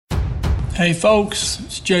Hey folks,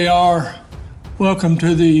 it's JR. Welcome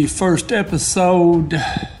to the first episode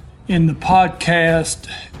in the podcast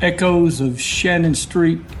Echoes of Shannon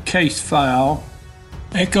Street Case File.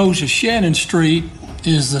 Echoes of Shannon Street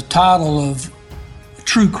is the title of a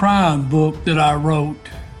true crime book that I wrote,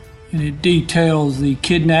 and it details the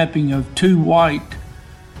kidnapping of two white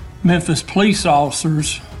Memphis police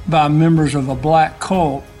officers by members of a black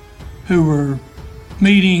cult who were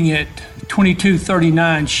meeting at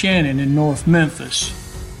 2239 Shannon in North Memphis.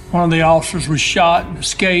 One of the officers was shot and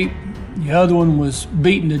escaped. The other one was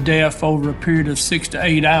beaten to death over a period of 6 to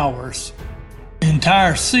 8 hours. The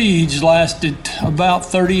entire siege lasted about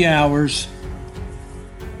 30 hours.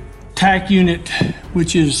 TAC unit,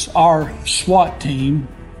 which is our SWAT team,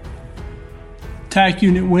 TAC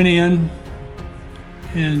unit went in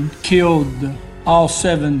and killed all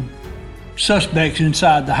 7 suspects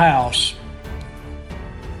inside the house.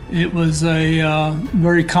 It was a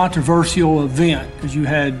very controversial event because you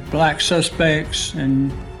had black suspects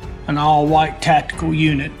and an all-white tactical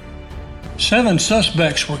unit. 7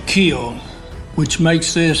 suspects were killed, which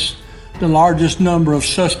makes this the largest number of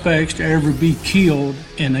suspects to ever be killed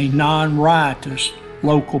in a non-riotous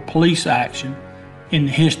local police action in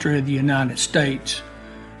the history of the United States.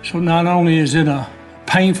 So not only is it a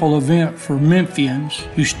painful event for Memphians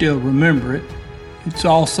who still remember it, it's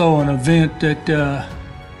also an event that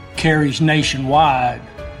carries nationwide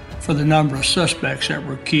for the number of suspects that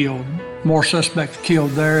were killed. More suspects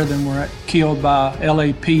killed there than were killed by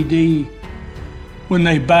LAPD when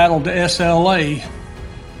they battled the SLA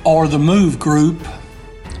or the MOVE group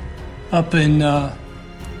up in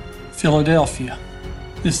Philadelphia.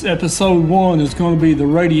 This episode 1 is going to be the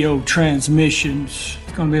radio transmissions.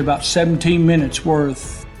 It's going to be about 17 minutes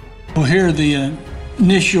worth. We'll hear the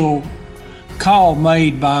initial call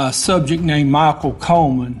made by a subject named Michael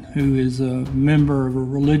Coleman, who is a member of a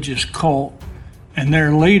religious cult, and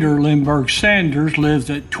their leader, Lindbergh Sanders,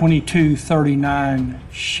 lives at 2239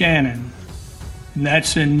 Shannon, and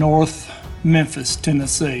that's in North Memphis,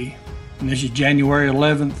 Tennessee. And this is January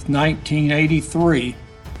 11th, 1983.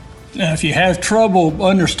 Now, if you have trouble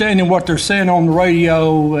understanding what they're saying on the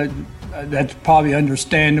radio, that's probably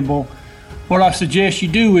understandable. What I suggest you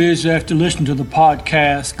do is, after listening to the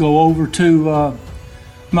podcast, go over to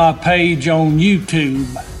my page on YouTube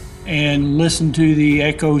and listen to the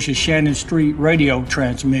Echoes of Shannon Street radio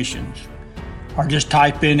transmissions. Or just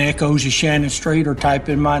type in Echoes of Shannon Street or type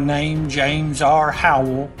in my name, James R.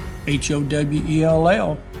 Howell,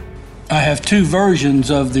 Howell. I have 2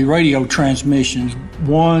 versions of the radio transmissions,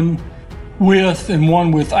 one with and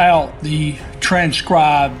one without the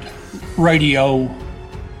transcribed radio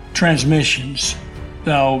transmissions.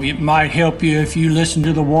 So it might help you if you listen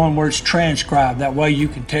to the one where it's transcribed. That way you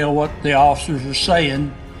can tell what the officers are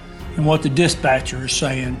saying and what the dispatcher is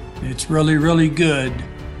saying. It's really, really good.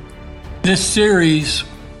 This series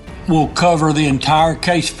will cover the entire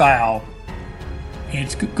case file.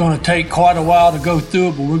 It's going to take quite a while to go through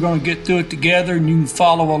it, but we're going to get through it together and you can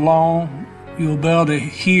follow along. You'll be able to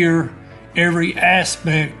hear every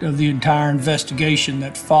aspect of the entire investigation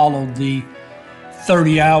that followed the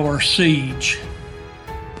 30-hour siege.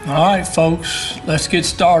 All right, folks, let's get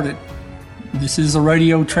started. This is the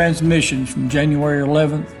radio transmission from January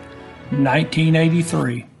 11th,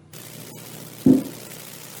 1983.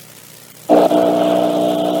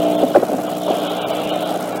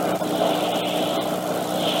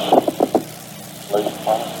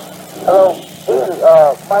 Hello, this is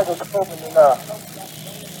Michael Coleman and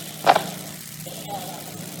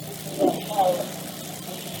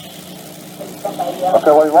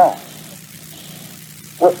Okay, what do you want?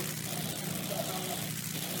 What?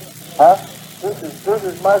 Huh? This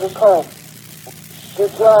is Michael Coleman.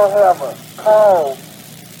 Did y'all have a call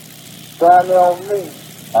down there on me?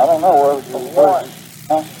 I don't know where you want.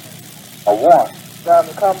 Huh? A warrant? Down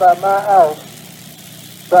to come by my house.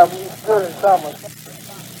 About me stealing something.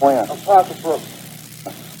 When? A pocketbook.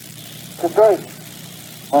 Today.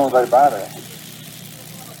 When was they by there?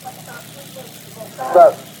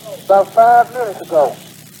 About 5 minutes ago.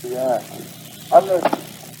 Yeah. I mean,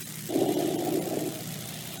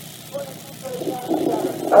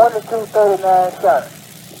 2239 Shannon.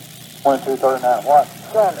 2239 what?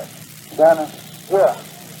 Shannon. Shannon? Yeah.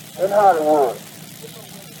 In Hollywood.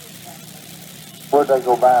 Where'd they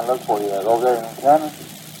go by and look for you at? Over there in Shannon?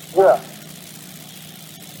 Yeah.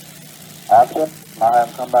 After? I'll have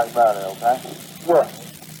them come back by there, okay? Yeah.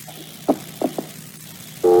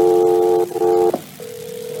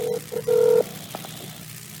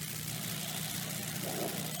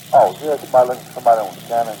 Oh, yeah, somebody looking for somebody on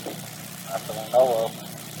Shannon. That's what I know of.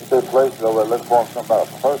 You said places over there looking for something about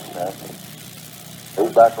a person, man.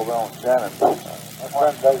 He's back over on Shannon. Let's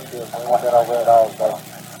run day shift. We ain't been over it all day.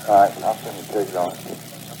 All right, I'll send you a ticket on it.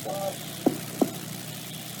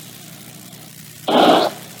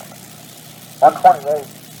 128,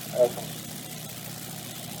 some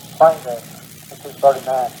planes at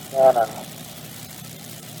 239 Shannon.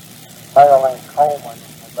 Mail named Coleman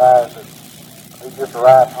advised that he just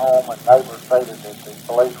arrived home, and neighbors stated that the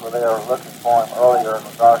police were there looking for him earlier in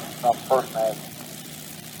regards to some person that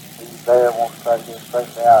he's there, wants to try to get it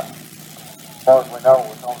straightened out. As far as we know, it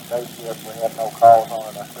was on day shift. We had no calls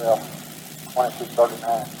on it ourselves.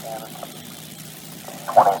 2239 Shannon.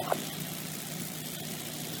 20.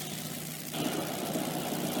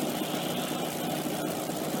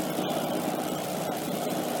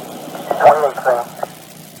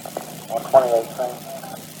 128 train.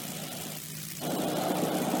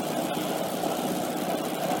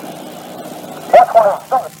 The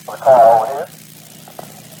car over here.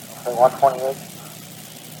 Okay, 128.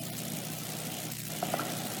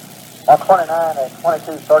 129 at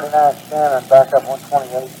 2239 Shannon, back up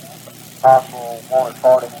 128. Possible wanted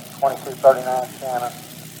party, 2239 Shannon.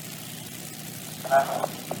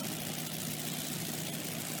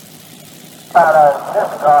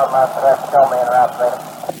 Disregard my direct show me in or out there.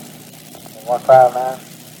 159.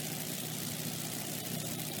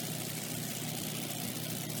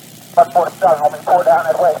 147, want me to pour down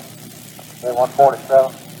that way? Okay,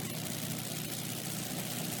 147.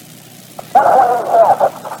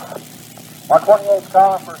 128 is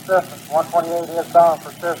calling for assistance. 128 is calling for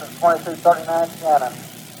assistance. 2239 Shannon.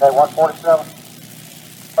 Okay, 147.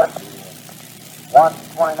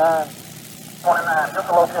 129. 29, just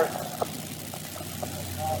a location.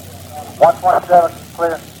 127,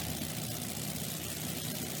 clear.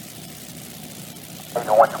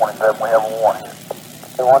 127, we have a warning here.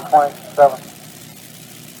 Okay, 127.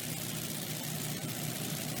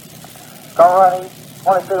 It's going to run east,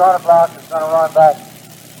 2200 blocks, it's going to run back.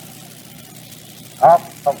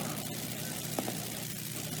 Off of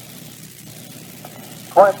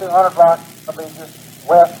 2200 blocks, it'll be just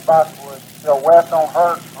west of Boxwood. You go west on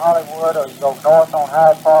Hurt, Hollywood, or you go north on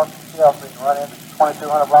Hyde Park, Chelsea, and run into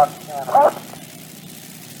 2200 blocks of Canada.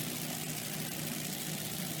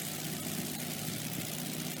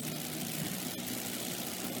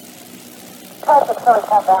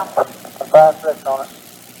 Come down. 5-6 on it.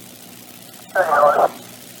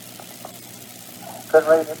 Couldn't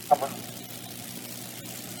read this number.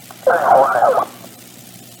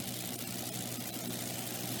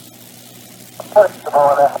 Push the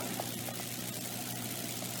ball there.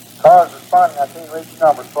 Cars responding, I can't read the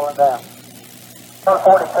numbers, pulling down.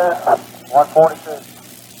 142. 142.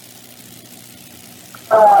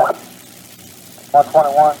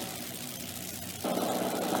 121.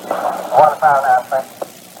 159, thank you.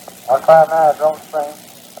 159 is on the screen.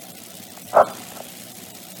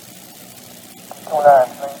 29,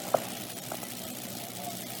 please.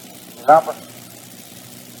 Your number?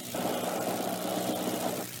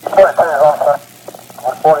 42 is on the screen.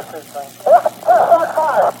 142, please.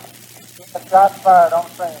 Shots fired on the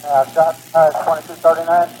screen now. Shots fired,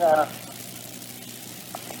 2239 Shannon.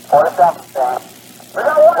 47, Shannon. We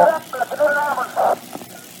got one of them, but it's a good number.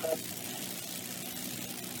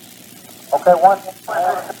 Okay,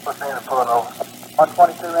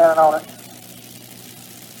 122 running on it.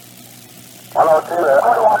 102 there.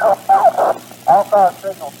 All cars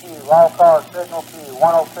signal Q. All cars signal Q.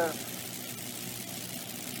 102.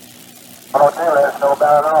 102, let us know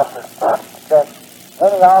about an officer. Okay.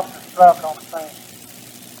 Any officer struck on the scene?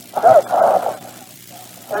 Okay.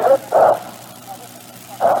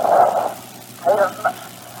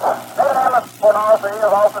 An officer here,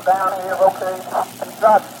 officer down here, okay.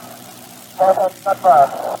 Shots.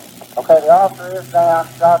 Okay, the officer is down.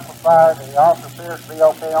 Shots were fired. The officer appears to be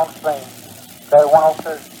okay on the scene. Okay,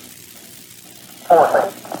 102.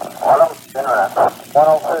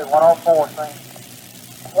 102, 104 scene.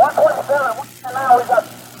 127, now we got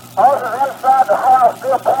officers inside the house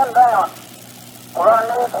still pinned down. We're going to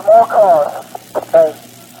need some more cars. Okay,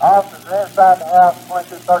 officers inside the house,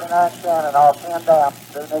 2239 Shannon, all pinned down.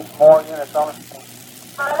 Do need some more units on the scene.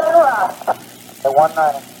 Okay,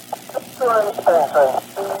 190.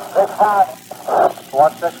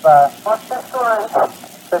 165.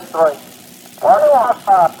 163.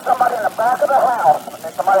 115. Somebody in the back of the house.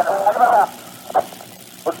 Somebody in the back of the house.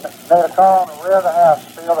 Made a call in the rear of the house.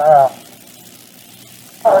 Field the house.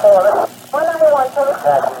 191.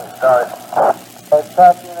 Attack unit started. The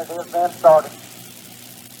attack unit has been started.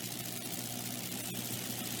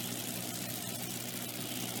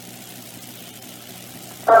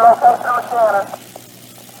 Location on Shannon.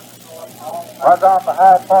 Runs off the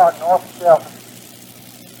Hyde Park, north of Chelsea.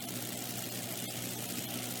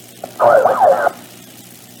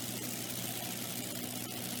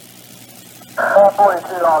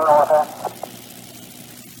 442 on north end.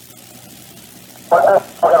 What's this?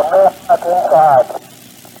 We got a male at the inside.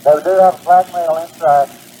 Yeah, we do have a black male inside.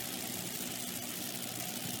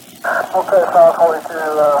 Okay, 542,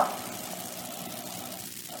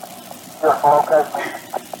 just location.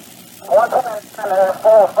 122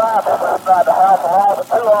 4 5 people inside the house along with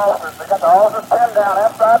the 2 officers. They got the officers pinned down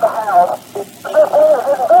inside the house. This is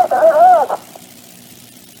getting big to hit home.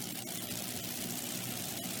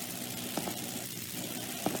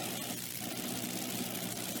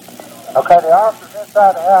 Okay, the officers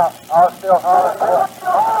inside the house are still calling for.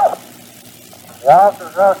 The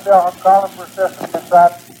officers are still calling for assistance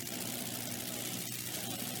inside.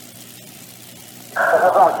 This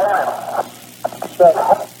is on Shannon.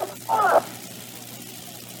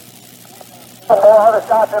 More other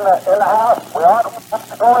shots in the house. We are going to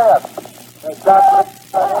go in. They shot.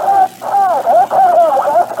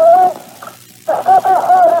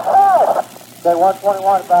 Okay,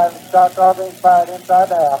 121 fired. Shots are being fired inside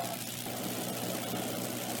the house.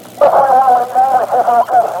 121, we can only keep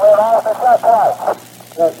location. We have officer shot twice.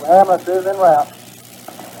 Yes, the ambulance is en route.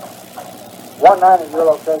 190, your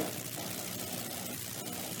location.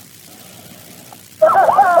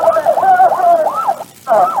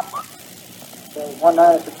 Okay,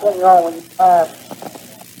 190, continue on when you pass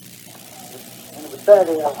in the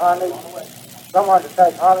vicinity of Honey. Someone to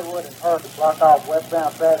take Hollywood and Hurd to block off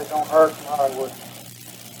westbound traffic on Hurd from Hollywood.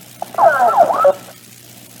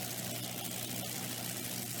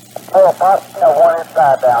 Oh, possible one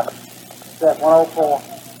inside down. Set 104.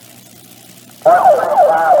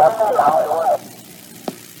 135, Hollywood.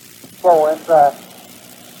 4 inside.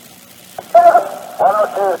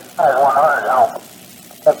 102 inside 100 home.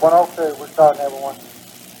 That's 102, we're starting everyone.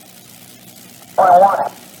 21.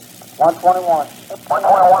 121.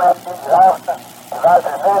 121 has to be Austin. You guys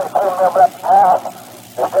are very team member at the house.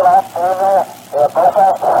 They're still out there. They have both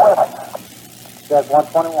officers with it. That's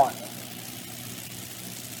 121.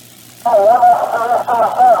 Oh, one officer is still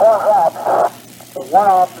inside, one's out. So one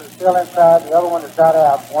officer is still inside, the other one is not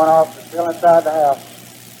out. One officer is still inside the house.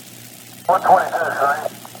 122 is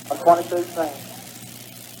right. 122 scene.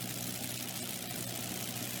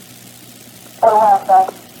 41 scene.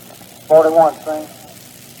 41 scene.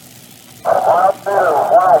 102,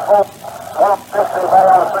 104, 150 right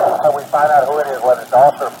on the scene, so we find out who it is, whether it's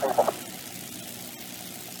officer or people.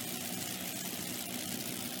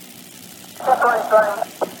 63 scene.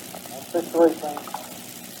 63 scene.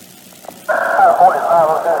 45,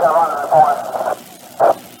 okay, got 100 points.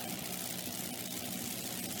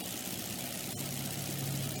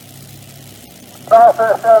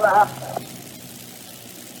 Officer still in the house.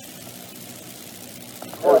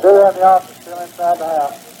 We do have the officer still inside the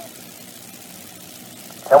house.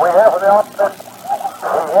 And we have the officer.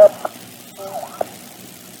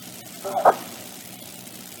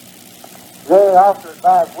 The officer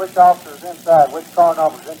advised which officer is inside, which car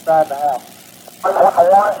number is inside the house.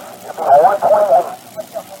 121, 128.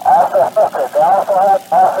 Officer assisted. They also have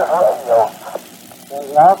officer's radio. Okay,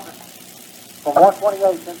 the officer from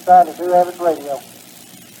 128 is inside to do have his radio.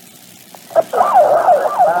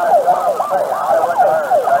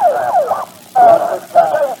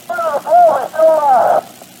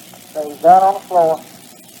 Okay, he's down on the floor.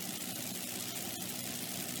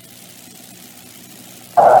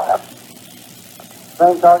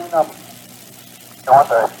 Same target number.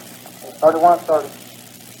 130. 3130.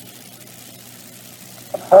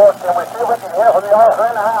 Can we see if we can hear from the officer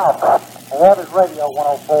in the house? We have his radio,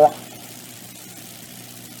 104.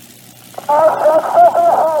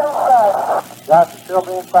 Shots are still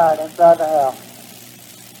being fired inside the house.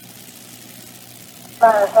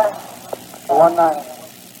 190.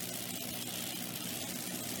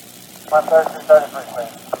 132, 33,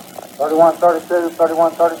 31, 32,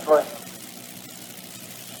 31, 33.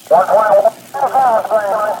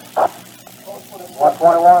 121,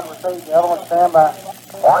 121, received. The other one stand by.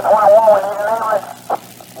 121, we need an ambulance.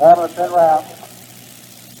 Ambulance en route.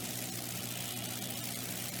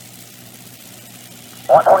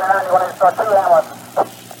 129, you want to start 2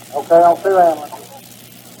 ambulances? Okay, on 2 ambulances.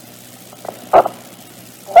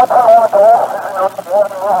 121 to officers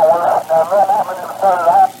in the room. No movement in front of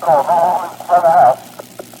the hospital. No movement in front of the house.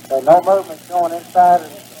 Okay, no movement going inside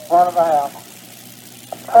and in front of the house.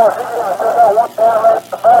 460, we still got one down right at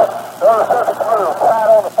the back. The other circuit's moved. Find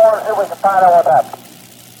on the floor and see if we can find out what happened.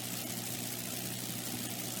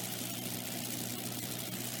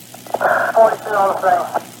 42 on the thing.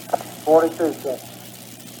 42, sir.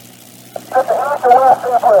 Get the east or west,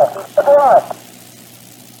 east west. Get the right.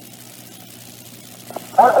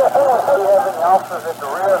 115, you have any officers at the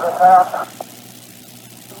rear of this house?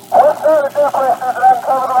 What's the other duplexes that I can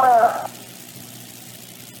cover the rear?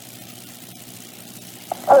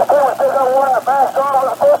 Okay, we still got one in the back door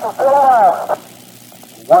with a pistol still alive.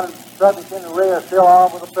 One subject in the rear still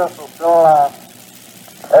armed with a pistol, still alive.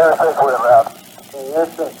 Air 6 with him out. Okay, Air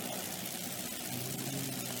 6.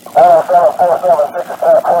 10747, 6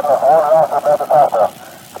 o'clock, quarter, order officer about the hospital.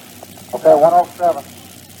 Okay, 107.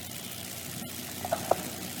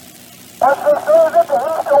 What's this, is it the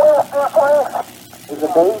east or west duplex? Is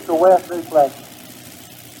it the east or west duplex?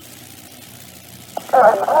 It's not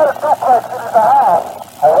a duplex, it is a house.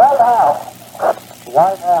 A white house.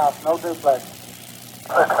 White house, no duplex.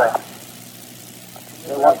 16.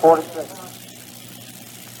 Okay, 146.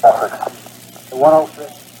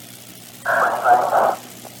 106.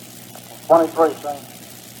 23, same.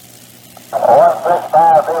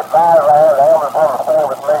 165, be advised, I have the elders on the stand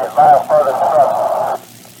with me at 5 further instructions.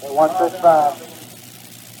 Okay, 165.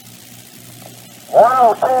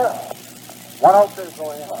 102. 102, go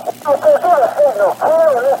ahead. Okay, give a signal.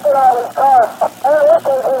 Clear, let's get all these cars. Hey, let's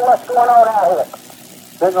see what's going on out here.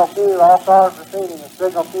 Signal Q, all cars proceeding. The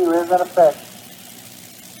signal Q is in effect.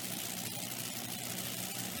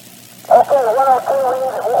 Okay, 102, we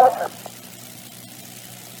need to watch.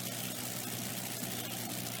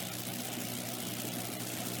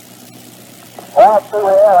 All through the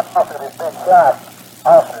air, officer has been shot.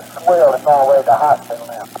 Officer Swell is on the way to the hospital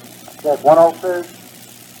now. Yes, 102.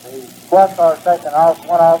 The squad car is taking off.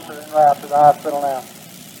 One officer en route to the hospital now.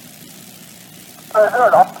 Is there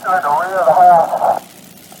an officer in the rear of the house?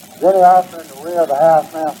 Is any officer in the rear of the house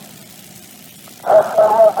now? Yes,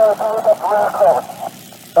 3132, we got the rear covered.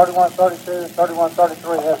 3132,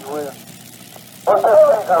 3133 has the rear. What's this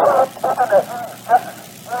thing doing? Just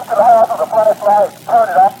into the house with a flashlight, turn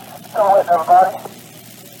it off. Still with everybody.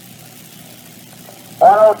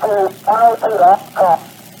 102, call.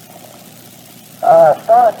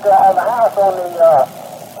 Start on the house on the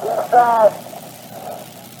east side,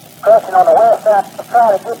 crushing on the west side.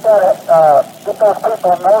 Try to get those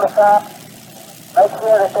people notified. Make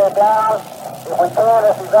sure that they're down. If we can,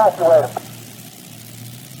 let's evacuate them.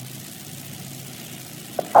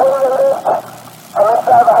 On this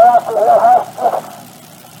side of the house, we have house.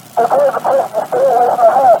 The person stay away from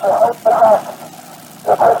the house. I hope the house.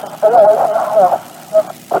 The person stay away from the house.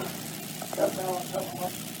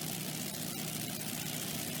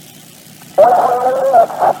 Once we leave it,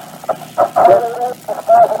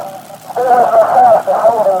 stay away from the house and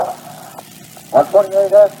hold on.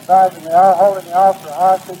 128 has advised they are holding the officer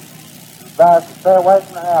hostage. Advised to stay away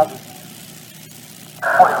from the houses.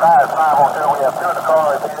 45, 502, we have 2 of the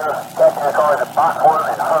cars here. Taking the cars at Boxwood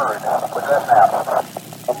and Hurd. What's that now?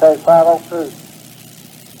 Okay, 502.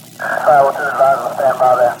 502 advised to stand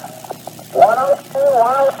by there. 102.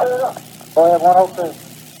 Go ahead, 102.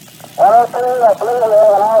 102, I believe we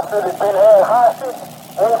have an officer that's been held hostage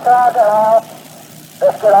inside the house.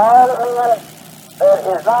 Let's get all the men that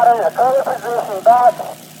is not in a covered position back.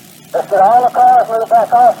 Let's get all the cars moved back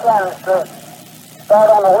off Shannon Street. Start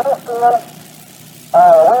on the west end,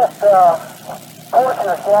 west portion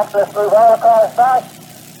of Shannon. Let's move all the cars back.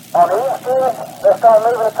 On the east end, let's start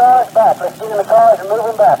moving the cars back. Let's get in the cars and move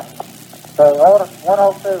them back. Okay, order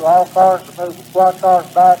 102, all cars to move the squad cars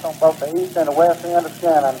back on both the east and the west end of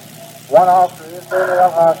Shannon. One officer is being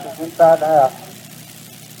held hostage inside the house.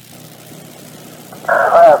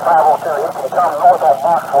 502, he can come north on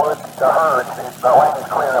Boxwood to Hurd. The lane is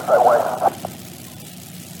clear up that way.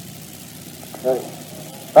 Okay.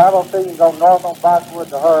 502, you can go north on Boxwood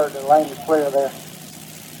to Hurd. The lane is clear there.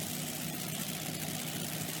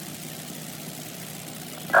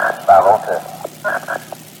 502.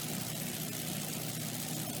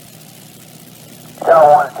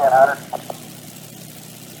 1001 to 1000.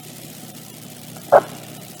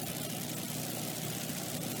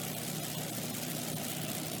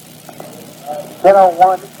 Ten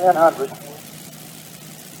 101 to 1000.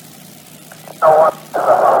 101 to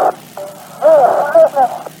 1000. Hey, listen.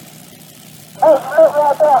 Hey, listen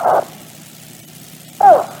right there.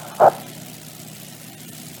 Hey.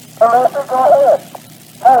 Listen, go ahead.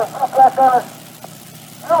 Hey, keep that going.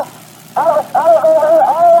 Look, I was over here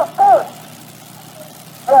all first.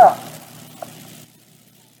 Yeah.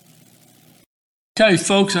 Okay,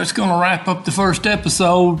 folks, that's going to wrap up the first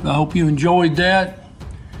episode. I hope you enjoyed that.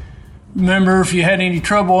 Remember, if you had any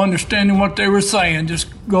trouble understanding what they were saying, just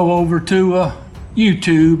go over to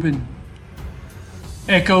YouTube and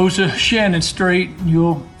Echoes of Shannon Street. And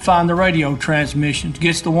you'll find the radio transmissions.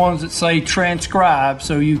 Gets the ones that say transcribe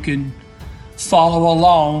so you can follow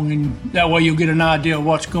along, and that way you'll get an idea of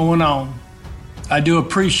what's going on. I do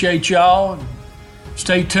appreciate y'all.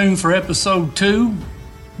 Stay tuned for episode 2.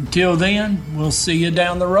 Until then, we'll see you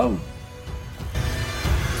down the road.